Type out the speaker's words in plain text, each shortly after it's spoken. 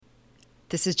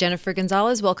This is Jennifer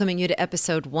Gonzalez welcoming you to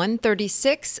episode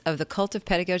 136 of the Cult of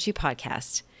Pedagogy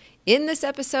podcast. In this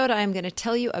episode, I am going to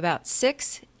tell you about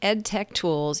 6 EdTech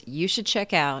tools you should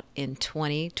check out in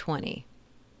 2020.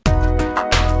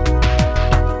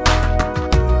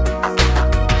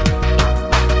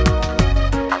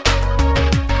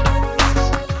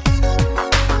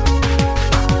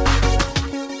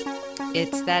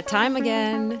 It's that time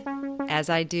again. As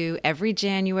I do every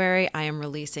January, I am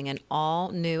releasing an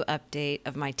all-new update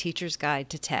of my Teacher's Guide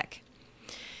to Tech.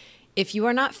 If you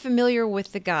are not familiar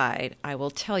with the guide, I will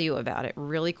tell you about it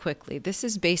really quickly. This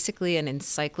is basically an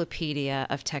encyclopedia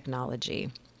of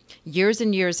technology. Years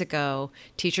and years ago,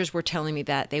 teachers were telling me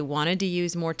that they wanted to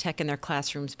use more tech in their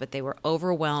classrooms, but they were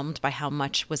overwhelmed by how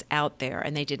much was out there,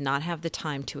 and they did not have the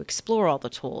time to explore all the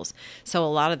tools. So a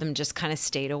lot of them just kind of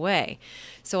stayed away.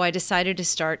 So I decided to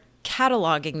start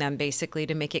cataloging them basically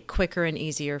to make it quicker and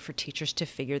easier for teachers to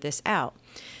figure this out.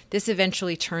 This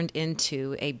eventually turned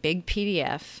into a big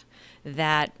PDF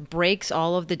that breaks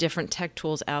all of the different tech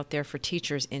tools out there for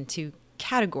teachers into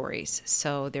categories.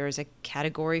 So there's a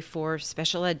category for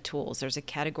special ed tools, there's a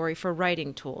category for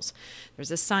writing tools, there's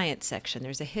a science section,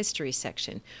 there's a history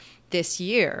section. This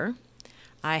year,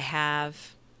 I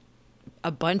have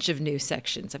a bunch of new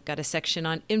sections. I've got a section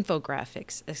on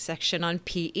infographics, a section on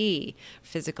PE,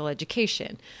 physical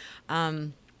education.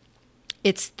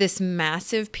 It's this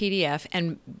massive PDF,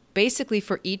 and basically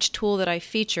for each tool that I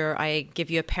feature, I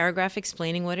give you a paragraph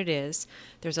explaining what it is.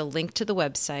 There's a link to the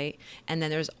website, and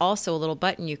then there's also a little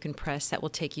button you can press that will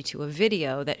take you to a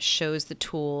video that shows the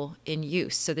tool in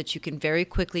use so that you can very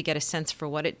quickly get a sense for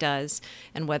what it does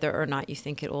and whether or not you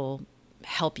think it will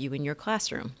help you in your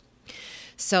classroom.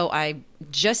 So I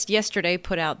just yesterday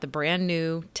put out the brand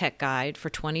new tech guide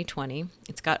for 2020.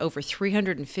 It's got over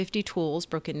 350 tools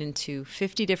broken into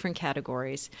 50 different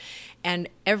categories. And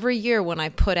every year when I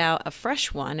put out a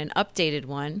fresh one, an updated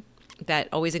one, that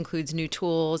always includes new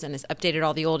tools and has updated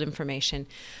all the old information,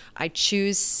 I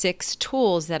choose 6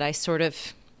 tools that I sort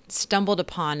of stumbled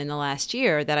upon in the last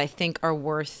year that I think are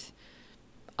worth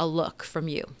a look from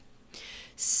you.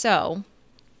 So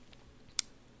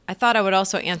I thought I would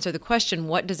also answer the question,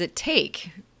 what does it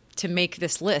take to make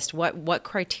this list? What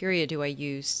criteria do I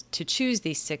use to choose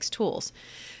these 6 tools?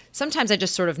 Sometimes I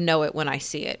just sort of know it when I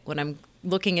see it, when I'm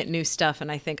looking at new stuff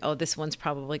and I think, oh, this one's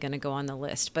probably going to go on the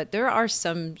list. But there are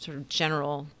some sort of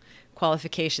general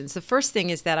qualifications. The first thing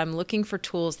is that I'm looking for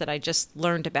tools that I just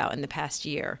learned about in the past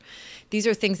year. These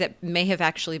are things that may have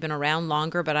actually been around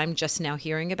longer, but I'm just now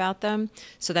hearing about them.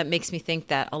 So that makes me think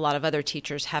that a lot of other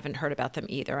teachers haven't heard about them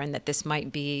either, and that this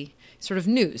might be sort of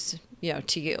news,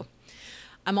 to you.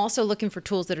 I'm also looking for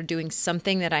tools that are doing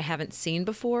something that I haven't seen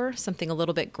before, something a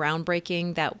little bit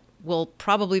groundbreaking that will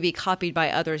probably be copied by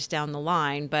others down the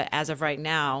line, but as of right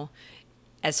now,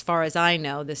 as far as I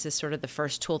know, this is sort of the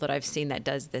first tool that I've seen that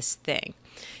does this thing.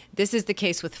 This is the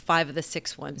case with 5 of the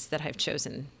 6 ones that I've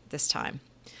chosen this time.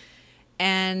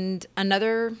 And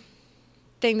another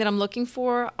thing that I'm looking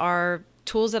for are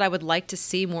tools that I would like to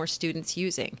see more students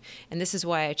using. And this is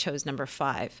why I chose number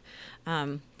 5.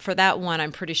 For that one,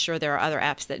 I'm pretty sure there are other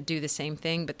apps that do the same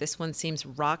thing, but this one seems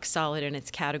rock solid in its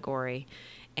category.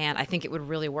 And I think it would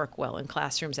really work well in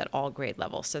classrooms at all grade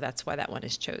levels. So that's why that one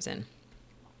is chosen.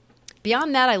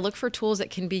 Beyond that, I look for tools that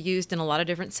can be used in a lot of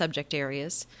different subject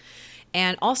areas,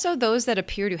 and also those that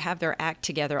appear to have their act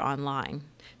together online.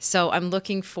 So I'm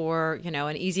looking for,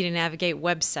 an easy-to-navigate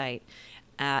website,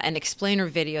 an explainer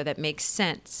video that makes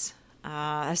sense,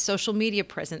 a social media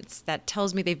presence that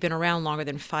tells me they've been around longer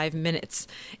than 5 minutes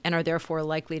and are therefore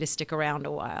likely to stick around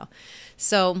a while.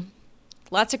 So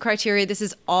lots of criteria. This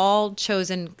is all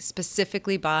chosen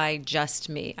specifically by just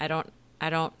me. I don't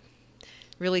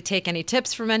really take any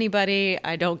tips from anybody.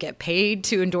 I don't get paid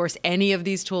to endorse any of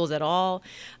these tools at all.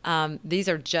 These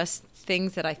are just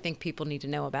things that I think people need to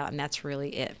know about, and that's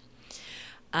really it.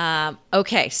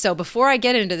 Okay, so before I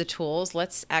get into the tools,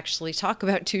 let's actually talk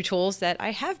about 2 tools that I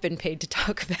have been paid to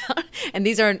talk about. And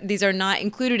these are not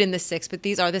included in the 6, but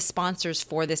these are the sponsors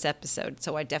for this episode.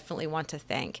 So I definitely want to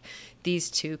thank these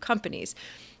 2 companies.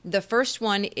 The first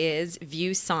one is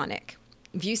ViewSonic.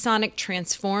 ViewSonic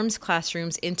transforms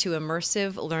classrooms into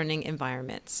immersive learning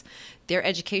environments. Their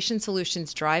education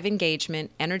solutions drive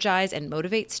engagement, energize and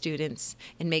motivate students,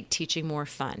 and make teaching more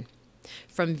fun.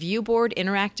 From Viewboard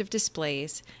interactive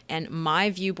displays and My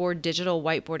Viewboard digital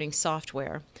whiteboarding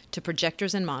software to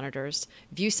projectors and monitors,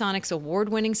 ViewSonic's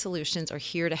award-winning solutions are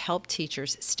here to help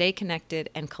teachers stay connected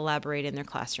and collaborate in their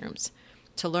classrooms.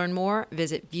 To learn more,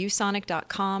 visit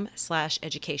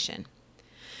viewsonic.com/education.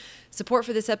 Support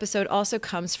for this episode also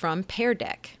comes from Pear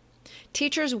Deck.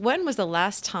 Teachers, when was the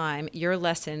last time your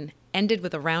lesson ended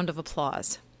with a round of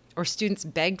applause, or students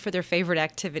begged for their favorite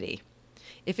activity.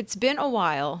 If it's been a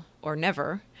while, or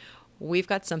never, we've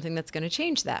got something that's going to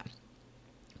change that.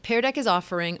 Pear Deck is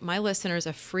offering my listeners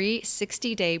a free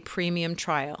 60-day premium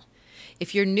trial.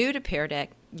 If you're new to Pear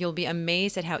Deck, you'll be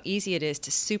amazed at how easy it is to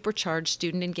supercharge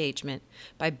student engagement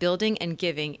by building and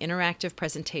giving interactive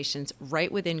presentations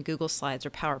right within Google Slides or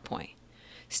PowerPoint.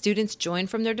 Students join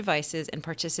from their devices and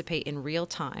participate in real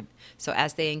time, so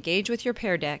as they engage with your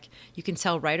Pear Deck, you can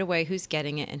tell right away who's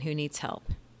getting it and who needs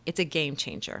help. It's a game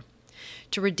changer.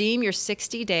 To redeem your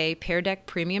 60-day Pear Deck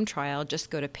premium trial, just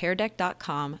go to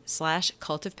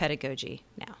peardeck.com/cultofpedagogy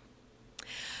now.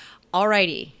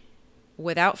 Alrighty,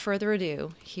 without further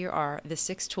ado, here are the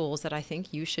 6 tools that I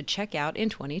think you should check out in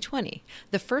 2020.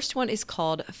 The first one is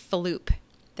called Floop.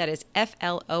 That is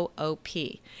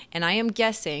Floop. And I am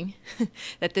guessing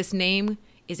that this name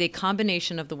is a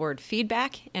combination of the word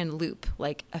feedback and loop,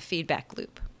 like a feedback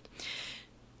loop.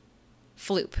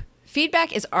 Floop.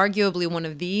 Feedback is arguably one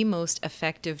of the most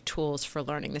effective tools for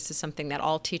learning. This is something that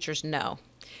all teachers know.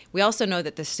 We also know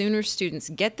that the sooner students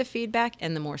get the feedback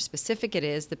and the more specific it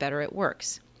is, the better it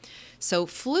works. So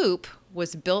Floop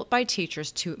was built by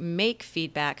teachers to make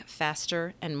feedback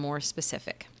faster and more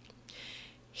specific.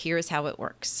 Here's how it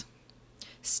works.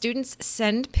 Students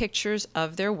send pictures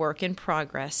of their work in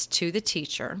progress to the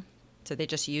teacher. So they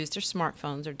just use their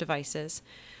smartphones or devices.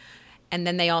 And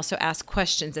then they also ask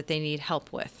questions that they need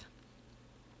help with.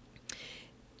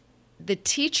 The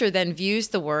teacher then views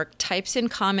the work, types in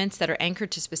comments that are anchored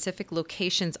to specific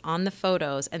locations on the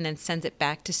photos, and then sends it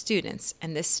back to students.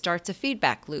 And this starts a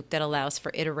feedback loop that allows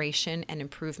for iteration and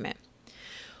improvement.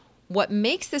 What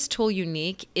makes this tool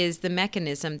unique is the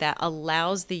mechanism that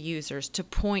allows the users to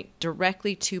point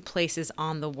directly to places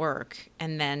on the work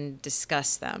and then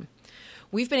discuss them.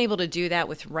 We've been able to do that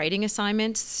with writing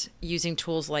assignments using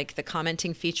tools like the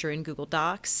commenting feature in Google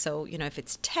Docs. So, if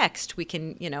it's text, we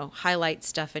can, highlight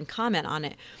stuff and comment on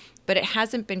it. But it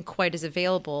hasn't been quite as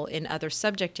available in other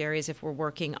subject areas if we're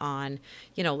working on,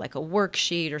 like a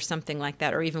worksheet or something like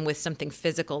that, or even with something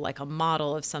physical like a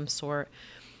model of some sort.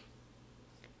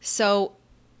 So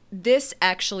this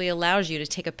actually allows you to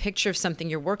take a picture of something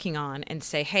you're working on and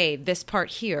say, hey, this part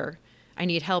here, I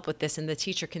need help with this. And the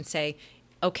teacher can say,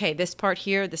 okay, this part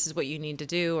here, this is what you need to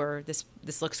do, or this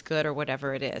looks good, or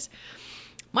whatever it is.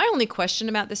 My only question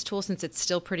about this tool, since it's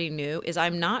still pretty new, is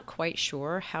I'm not quite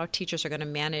sure how teachers are going to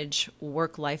manage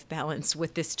work-life balance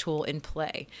with this tool in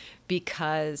play,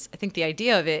 because I think the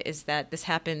idea of it is that this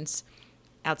happens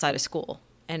outside of school.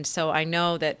 And so I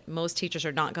know that most teachers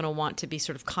are not going to want to be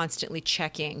sort of constantly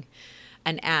checking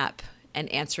an app and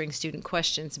answering student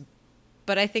questions.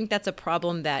 But I think that's a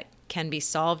problem that can be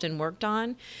solved and worked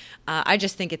on. I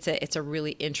just think it's a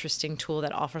really interesting tool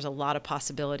that offers a lot of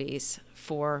possibilities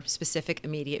for specific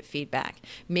immediate feedback.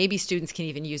 Maybe students can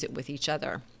even use it with each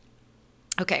other.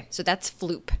 Okay, so that's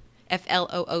Floop,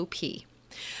 Floop.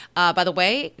 By the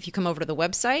way, if you come over to the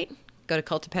website, go to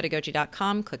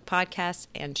cultofpedagogy.com, click podcasts,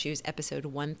 and choose episode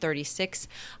 136.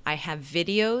 I have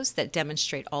videos that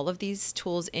demonstrate all of these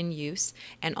tools in use,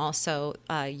 and also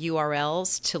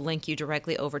URLs to link you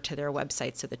directly over to their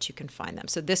website so that you can find them.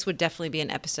 So this would definitely be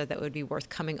an episode that would be worth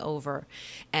coming over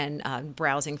and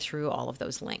browsing through all of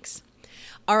those links.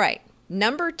 All right,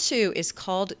 number 2 is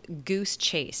called Goose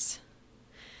Chase.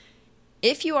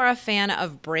 If you are a fan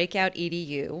of Breakout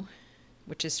EDU,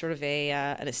 which is sort of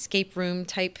an escape room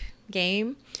type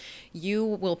game, you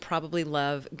will probably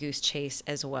love Goose Chase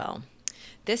as well.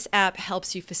 This app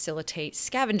helps you facilitate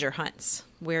scavenger hunts,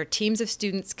 where teams of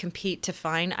students compete to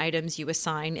find items you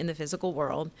assign in the physical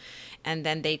world, and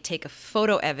then they take a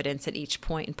photo evidence at each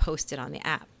point and post it on the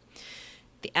app.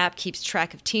 The app keeps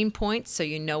track of team points, so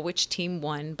you know which team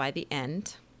won by the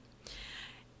end.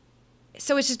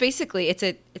 So it's just basically, it's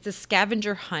a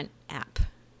scavenger hunt app.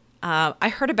 I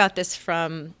heard about this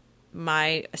from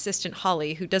my assistant,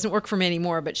 Holly, who doesn't work for me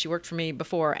anymore, but she worked for me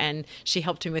before, and she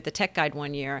helped me with the tech guide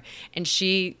one year. And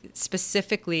she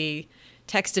specifically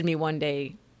texted me one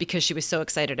day because she was so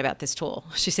excited about this tool.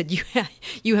 She said,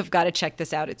 you have got to check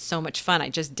this out. It's so much fun. I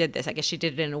just did this. I guess she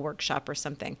did it in a workshop or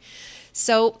something.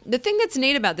 So the thing that's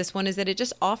neat about this one is that it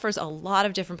just offers a lot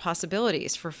of different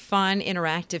possibilities for fun,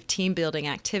 interactive team building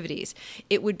activities.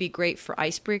 It would be great for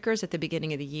icebreakers at the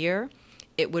beginning of the year.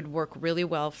 It would work really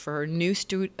well for new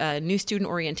student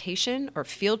orientation or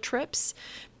field trips.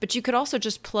 But you could also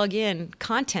just plug in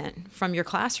content from your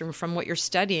classroom, from what you're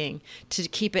studying, to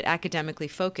keep it academically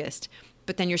focused.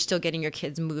 But then you're still getting your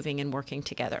kids moving and working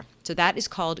together. So that is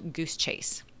called Goose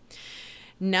Chase.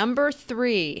 Number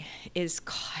 3 is,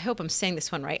 I hope I'm saying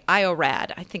this one right,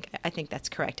 IORAD. I think that's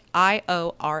correct.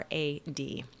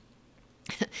 IORAD.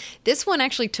 This one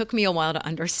actually took me a while to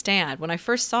understand. When I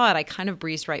first saw it, I kind of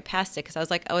breezed right past it because I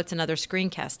was like, oh, it's another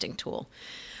screencasting tool.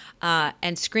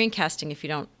 And screencasting, if you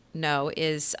don't know,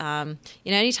 is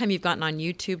anytime you've gotten on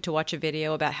YouTube to watch a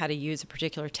video about how to use a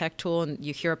particular tech tool and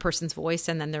you hear a person's voice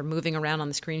and then they're moving around on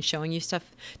the screen showing you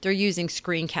stuff, they're using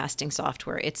screencasting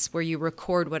software. It's where you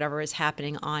record whatever is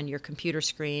happening on your computer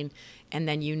screen and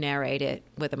then you narrate it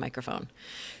with a microphone.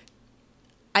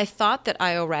 I thought that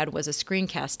IORAD was a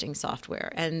screencasting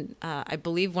software, and I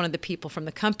believe one of the people from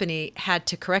the company had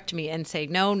to correct me and say,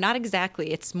 no, not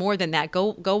exactly. It's more than that.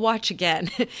 Go watch again.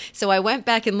 So I went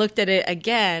back and looked at it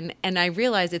again, and I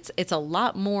realized it's a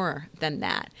lot more than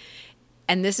that.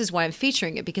 And this is why I'm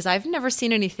featuring it, because I've never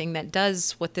seen anything that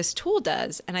does what this tool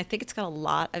does, and I think it's got a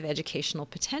lot of educational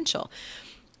potential.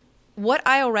 What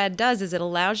IORAD does is it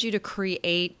allows you to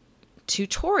create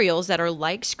tutorials that are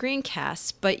like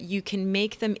screencasts, but you can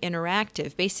make them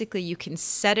interactive. Basically, you can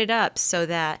set it up so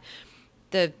that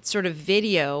the sort of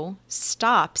video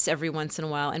stops every once in a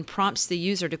while and prompts the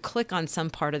user to click on some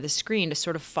part of the screen to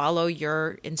sort of follow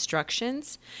your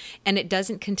instructions, and it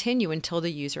doesn't continue until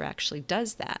the user actually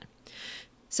does that.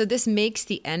 So this makes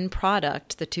the end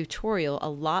product, the tutorial, a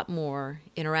lot more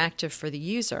interactive for the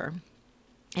user.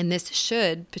 And this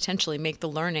should potentially make the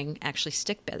learning actually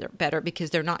stick better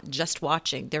because they're not just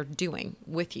watching, they're doing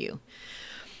with you.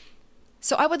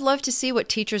 So I would love to see what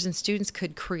teachers and students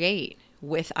could create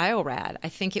with IORAD. I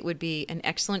think it would be an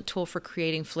excellent tool for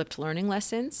creating flipped learning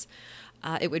lessons.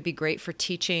 It would be great for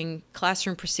teaching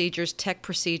classroom procedures, tech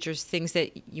procedures, things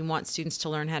that you want students to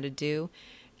learn how to do.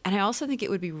 And I also think it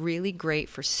would be really great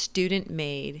for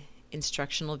student-made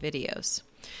instructional videos.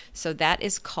 So that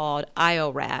is called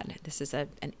IORAD. This is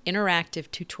an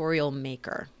interactive tutorial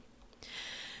maker.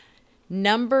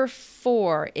 Number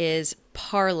 4 is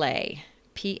Parley,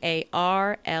 Parlay.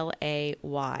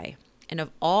 And of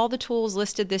all the tools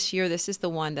listed this year, this is the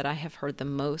one that I have heard the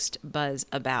most buzz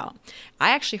about.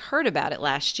 I actually heard about it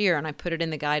last year, and I put it in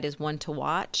the guide as one to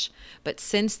watch. But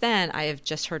since then, I have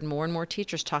just heard more and more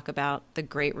teachers talk about the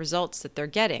great results that they're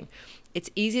getting. It's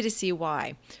easy to see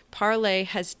why. Parley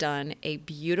has done a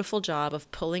beautiful job of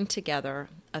pulling together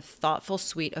a thoughtful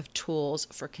suite of tools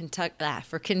for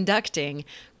conducting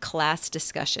class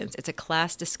discussions. It's a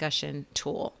class discussion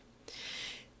tool.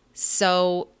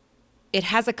 So it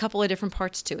has a couple of different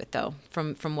parts to it, though,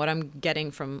 from what I'm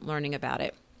getting from learning about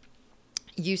it.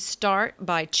 You start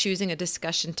by choosing a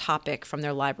discussion topic from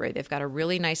their library. They've got a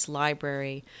really nice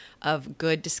library of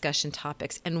good discussion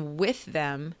topics, and with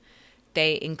them,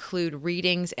 they include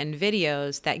readings and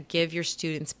videos that give your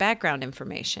students background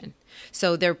information.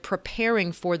 So they're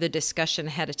preparing for the discussion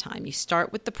ahead of time. You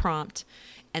start with the prompt,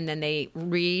 and then they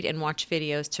read and watch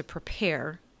videos to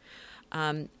prepare.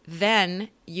 Then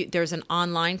there's an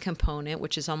online component,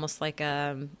 which is almost like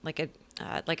a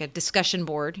discussion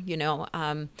board,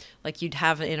 like you'd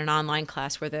have in an online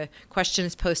class where the question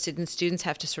is posted and students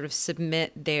have to sort of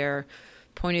submit their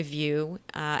point of view,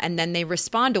 and then they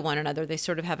respond to one another. They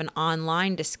sort of have an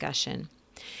online discussion.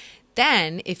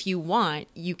 Then, if you want,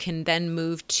 you can then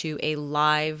move to a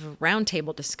live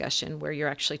roundtable discussion where you're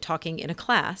actually talking in a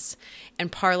class. And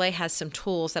Parley has some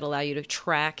tools that allow you to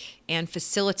track and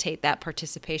facilitate that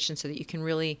participation so that you can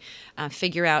really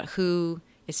figure out who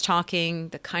is talking,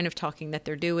 the kind of talking that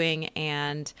they're doing,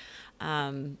 and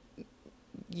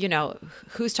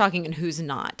who's talking and who's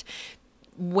not.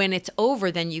 When it's over,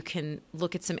 then you can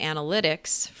look at some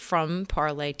analytics from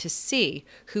Parley to see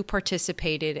who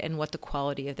participated and what the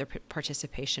quality of their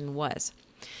participation was.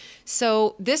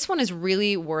 So this one is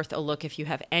really worth a look if you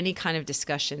have any kind of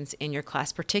discussions in your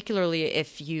class, particularly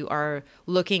if you are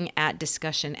looking at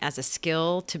discussion as a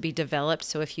skill to be developed.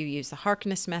 So if you use the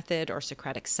Harkness method or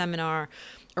Socratic seminar,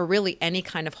 or really any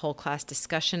kind of whole class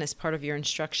discussion as part of your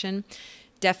instruction,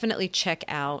 definitely check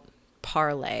out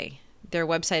Parley. Their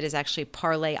website is actually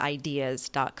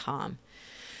parleyideas.com.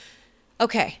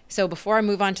 Okay, so before I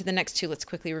move on to the next two, let's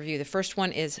quickly review. The first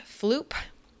one is Floop,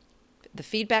 the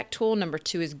feedback tool. Number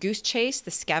 2 is Goose Chase,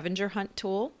 the scavenger hunt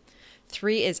tool.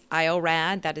 3 is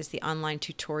IORAD, that is the online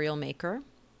tutorial maker.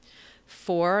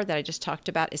 4 that I just talked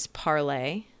about is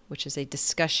Parley, which is a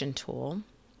discussion tool.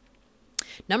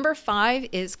 Number 5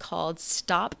 is called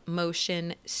Stop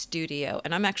Motion Studio,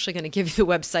 and I'm actually going to give you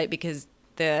the website because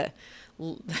the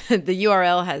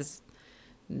URL has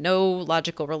no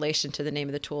logical relation to the name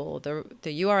of the tool. The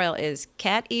URL is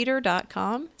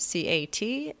cateater.com,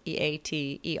 cateater.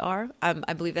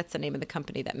 I believe that's the name of the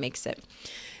company that makes it.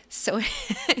 So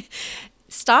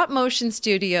Stop Motion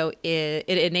Studio, it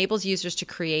enables users to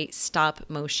create stop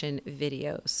motion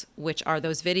videos, which are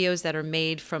those videos that are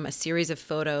made from a series of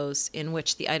photos in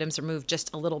which the items are moved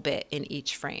just a little bit in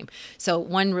each frame. So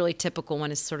one really typical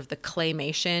one is sort of the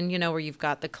claymation, where you've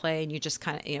got the clay and you just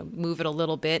kind of move it a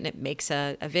little bit and it makes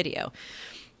a video.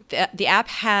 The app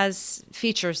has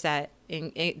features that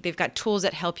they've got tools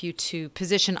that help you to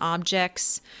position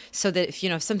objects so that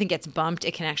if something gets bumped,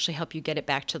 it can actually help you get it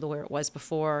back to where it was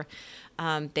before.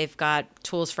 They've got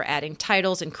tools for adding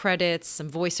titles and credits,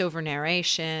 some voiceover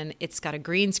narration. It's got a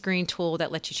green screen tool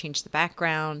that lets you change the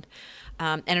background.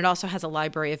 And it also has a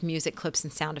library of music clips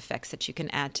and sound effects that you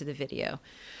can add to the video.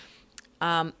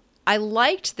 I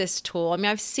liked this tool. I mean,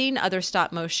 I've seen other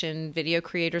stop motion video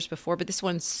creators before, but this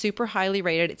one's super highly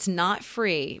rated. It's not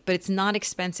free, but it's not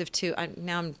expensive too.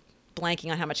 Now I'm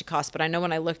blanking on how much it costs, but I know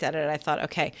when I looked at it, I thought,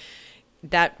 okay,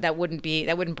 that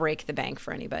wouldn't break the bank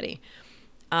for anybody.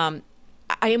 I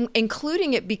am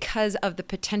including it because of the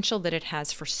potential that it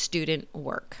has for student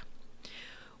work.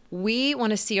 We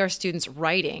want to see our students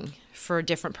writing for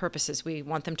different purposes. We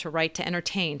want them to write to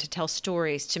entertain, to tell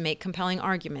stories, to make compelling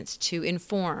arguments, to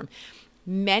inform.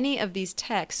 Many of these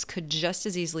texts could just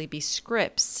as easily be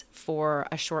scripts for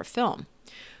a short film,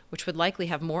 which would likely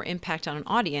have more impact on an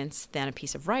audience than a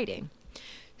piece of writing.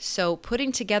 So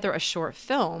putting together a short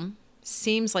film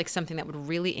seems like something that would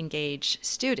really engage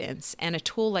students, and a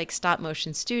tool like Stop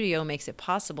Motion Studio makes it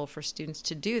possible for students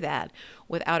to do that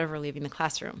without ever leaving the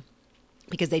classroom,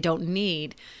 because they don't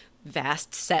need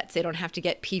vast sets. They don't have to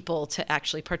get people to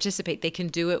actually participate. They can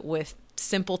do it with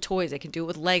simple toys. They can do it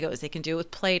with Legos. They can do it with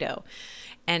Play-Doh,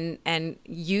 and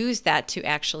use that to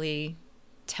actually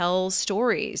tell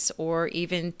stories or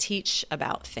even teach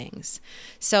about things.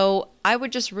 So I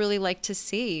would just really like to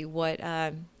see what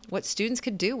students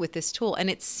could do with this tool.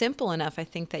 And it's simple enough, I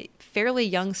think, that fairly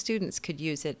young students could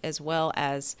use it as well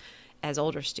as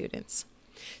older students.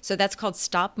 So that's called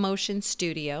Stop Motion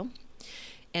Studio.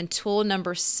 And tool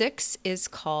number 6 is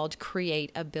called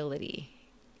Create-Ability.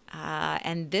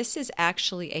 And this is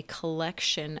actually a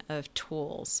collection of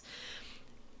tools.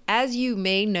 As you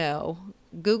may know,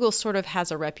 Google sort of has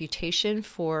a reputation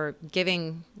for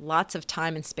giving lots of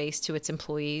time and space to its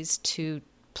employees to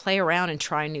play around and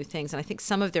try new things. And I think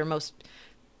some of their most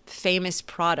famous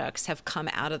products have come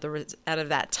out of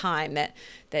that time that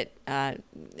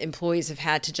employees have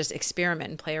had to just experiment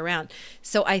and play around.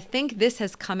 So I think this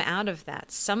has come out of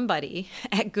that. Somebody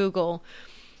at Google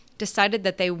decided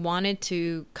that they wanted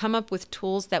to come up with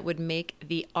tools that would make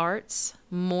the arts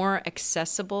more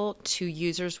accessible to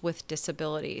users with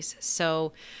disabilities.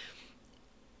 So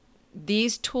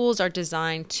these tools are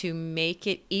designed to make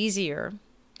it easier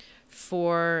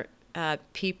for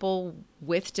people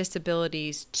with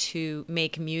disabilities to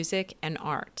make music and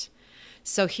art.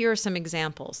 So here are some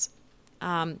examples.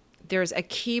 There's a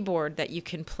keyboard that you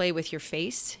can play with your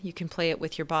face. You can play it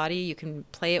with your body. You can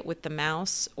play it with the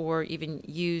mouse, or even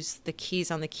use the keys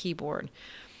on the keyboard.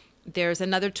 There's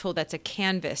another tool that's a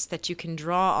canvas that you can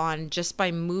draw on just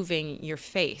by moving your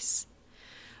face.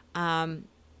 And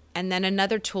then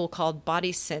another tool called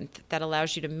Body Synth that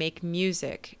allows you to make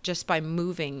music just by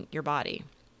moving your body.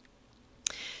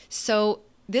 So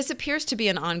this appears to be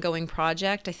an ongoing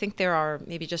project. I think there are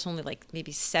maybe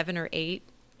 7 or 8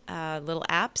 little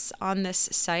apps on this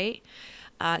site.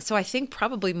 So I think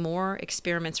probably more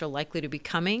experiments are likely to be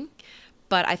coming.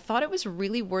 But I thought it was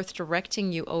really worth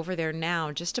directing you over there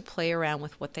now just to play around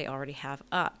with what they already have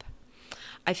up.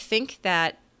 I think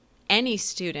that any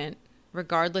student,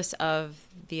 regardless of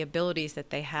the abilities that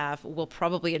they have, will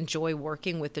probably enjoy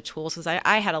working with the tools, because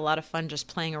I had a lot of fun just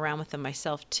playing around with them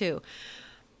myself too.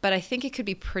 But I think it could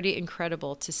be pretty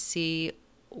incredible to see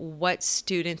what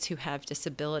students who have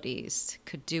disabilities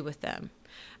could do with them.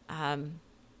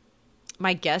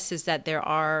 My guess is that there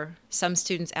are some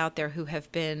students out there who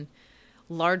have been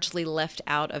largely left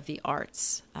out of the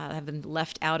arts, have been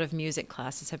left out of music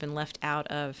classes, have been left out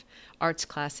of arts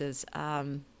classes.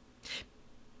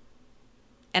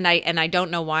 And I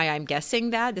don't know why I'm guessing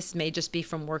that. This may just be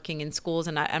from working in schools,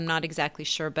 and I'm not exactly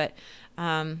sure, but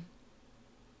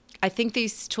I think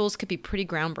these tools could be pretty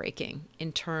groundbreaking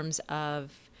in terms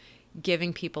of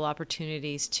giving people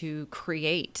opportunities to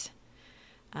create,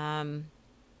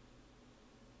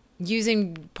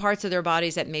 using parts of their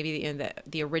bodies that maybe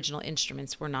the original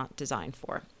instruments were not designed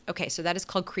for. Okay, so that is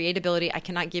called Create-Ability. I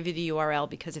cannot give you the URL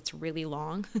because it's really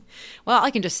long. Well,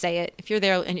 I can just say it. If you're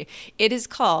there, it is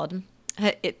called,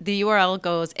 the URL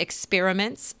goes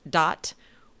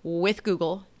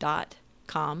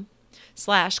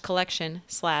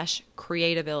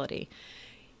experiments.withgoogle.com/collection/Create-Ability.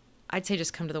 I'd say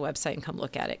just come to the website and come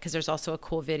look at it, because there's also a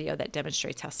cool video that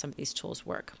demonstrates how some of these tools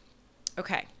work.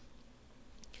 Okay.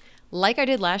 Like I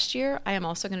did last year, I am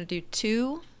also going to do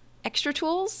 2 extra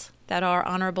tools that are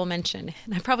honorable mention.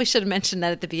 And I probably should have mentioned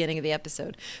that at the beginning of the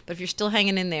episode. But if you're still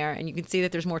hanging in there and you can see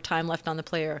that there's more time left on the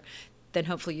player, then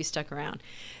hopefully you stuck around.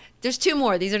 There's 2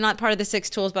 more. These are not part of the 6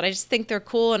 tools, but I just think they're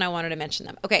cool and I wanted to mention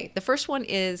them. Okay, the first one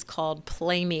is called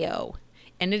Playmeo.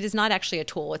 And it is not actually a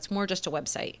tool. It's more just a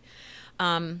website.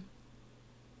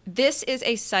 This is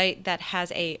a site that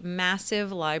has a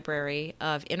massive library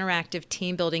of interactive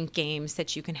team building games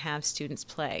that you can have students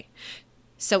play.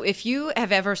 So if you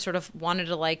have ever sort of wanted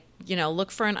to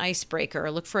look for an icebreaker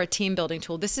or look for a team building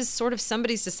tool, this is sort of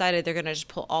somebody's decided they're going to just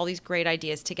pull all these great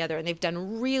ideas together, and they've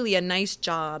done really a nice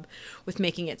job with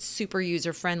making it super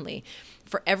user friendly.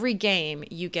 For every game,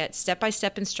 you get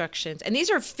step-by-step instructions, and these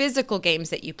are physical games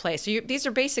that you play. So these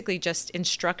are basically just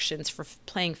instructions for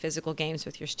playing physical games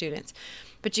with your students.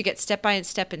 But you get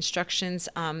step-by-step instructions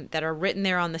that are written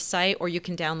there on the site, or you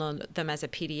can download them as a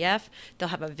PDF. They'll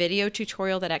have a video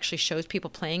tutorial that actually shows people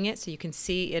playing it so you can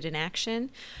see it in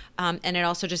action. And it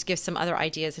also just gives some other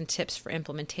ideas and tips for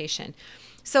implementation.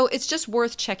 So it's just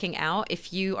worth checking out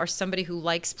if you are somebody who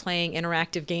likes playing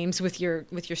interactive games with your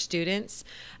students.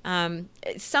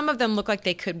 Some of them look like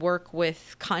they could work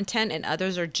with content, and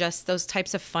others are just those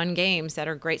types of fun games that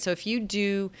are great. So if you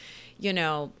do,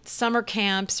 summer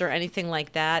camps or anything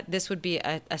like that, this would be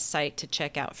a site to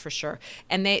check out for sure.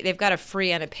 And they've got a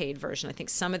free and a paid version. I think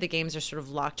some of the games are sort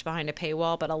of locked behind a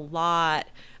paywall, but a lot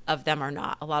of them are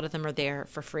not. A lot of them are there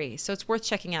for free. So it's worth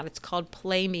checking out. It's called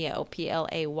Playmeo,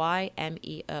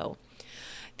 Playmeo.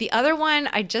 The other one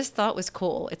I just thought was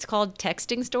cool. It's called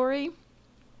Texting Story.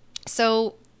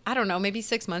 So I don't know, maybe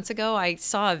 6 months ago, I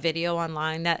saw a video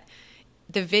online that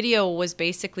the video was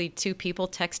basically 2 people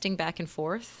texting back and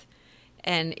forth,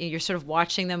 and you're sort of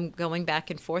watching them going back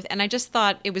and forth. And I just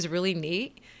thought it was really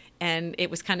neat. And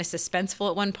it was kind of suspenseful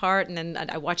at one part. And then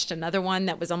I watched another one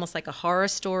that was almost like a horror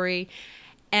story.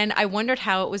 And I wondered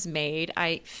how it was made.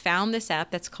 I found this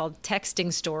app that's called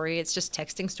Texting Story. It's just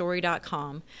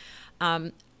textingstory.com.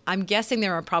 I'm guessing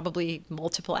there are probably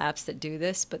multiple apps that do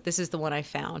this, but this is the one I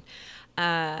found.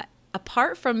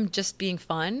 Apart from just being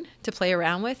fun to play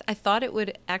around with, I thought it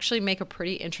would actually make a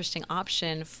pretty interesting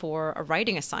option for a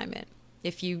writing assignment.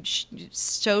 If you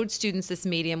showed students this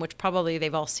medium, which probably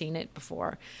they've all seen it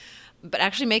before, but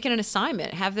actually make it an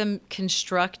assignment, have them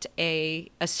construct a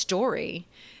story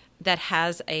that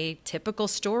has a typical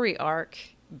story arc,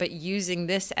 but using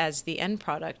this as the end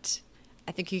product,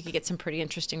 I think you could get some pretty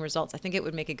interesting results. I think it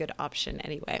would make a good option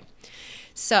anyway.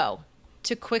 So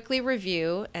to quickly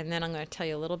review, and then I'm going to tell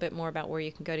you a little bit more about where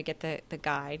you can go to get the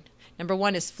guide. Number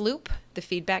 1 is Floop, the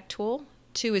feedback tool.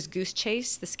 2 is Goose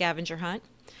Chase, the scavenger hunt.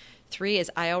 3 is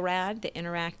IORAD, the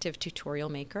interactive tutorial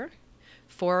maker.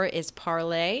 4 is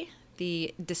Parlay,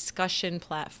 the discussion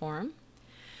platform.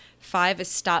 5 is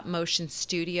Stop Motion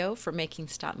Studio for making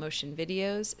stop motion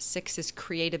videos. 6 is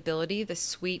Creatability, the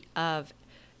suite of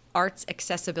arts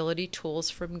accessibility tools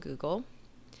from Google.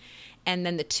 And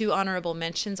then the 2 honorable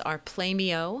mentions are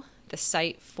Playmeo, the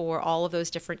site for all of those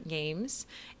different games,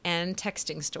 and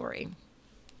Texting Story.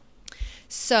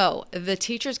 So the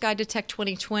Teacher's Guide to Tech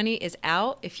 2020 is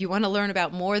out. If you want to learn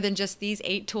about more than just these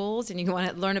 8 tools and you want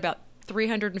to learn about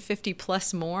 350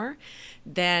 plus more,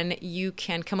 then you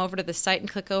can come over to the site and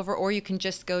click over, or you can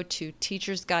just go to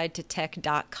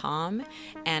teachersguidetotech.com,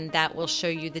 and that will show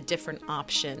you the different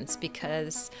options,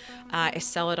 because I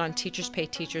sell it on Teachers Pay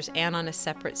Teachers and on a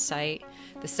separate site.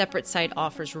 The separate site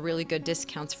offers really good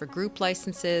discounts for group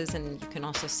licenses, and you can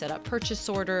also set up purchase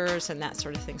orders and that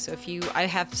sort of thing. So I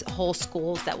have whole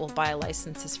schools that will buy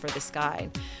licenses for this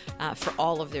guide for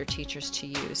all of their teachers to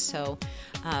use. So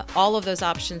all of those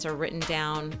options are written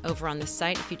down over on the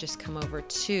site. If you just come over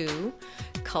to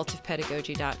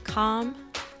cultofpedagogy.com,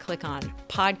 click on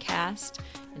podcast,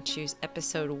 and choose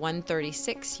episode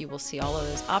 136, you will see all of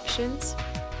those options,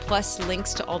 plus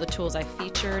links to all the tools I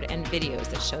featured and videos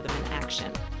that show them in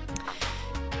action.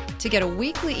 To get a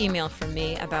weekly email from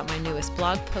me about my newest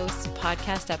blog posts,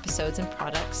 podcast episodes, and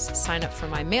products, sign up for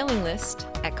my mailing list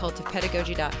at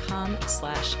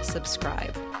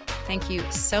cultofpedagogy.com/subscribe. Thank you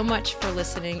so much for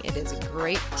listening. It is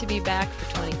great to be back for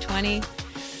 2020,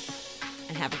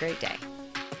 and have a great day.